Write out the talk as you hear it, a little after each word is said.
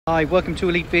Hi, welcome to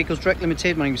Elite Vehicles Direct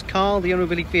Limited. My name is Carl, the owner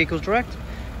of Elite Vehicles Direct.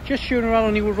 Just showing around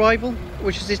our new arrival,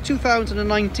 which is this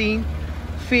 2019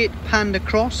 Fiat Panda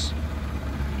Cross.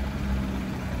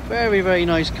 Very, very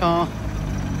nice car.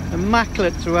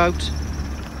 Immaculate throughout.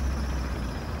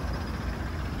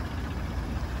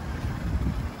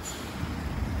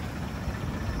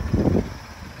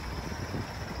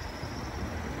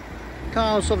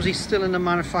 Car's obviously still in the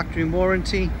manufacturing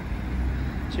warranty.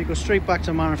 So you go straight back to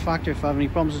the manufacturer if you have any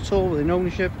problems at all with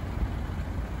ownership.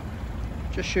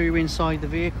 Just show you inside the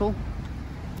vehicle.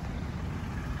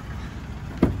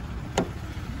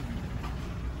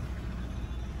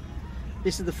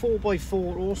 This is the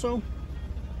 4x4 also.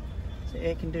 It's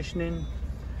air conditioning,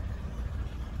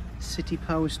 city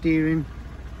power steering,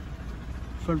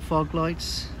 front fog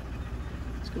lights.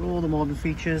 It's got all the modern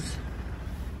features.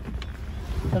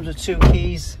 Comes with 2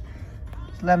 keys.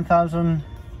 It's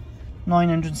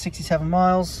 11,967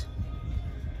 miles.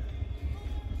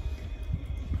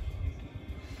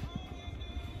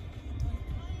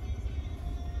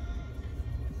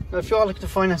 Now if you are looking to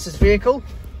finance this vehicle,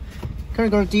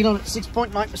 currently got a deal on at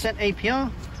 6.9%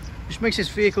 APR, which makes this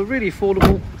vehicle really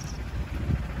affordable.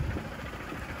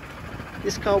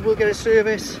 This car will get a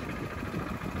service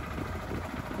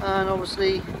and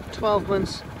obviously 12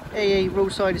 months AA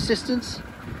roadside assistance.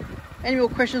 Any more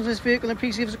questions on this vehicle, then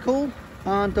please give us a call,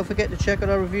 and don't forget to check out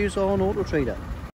our reviews on Auto Trader.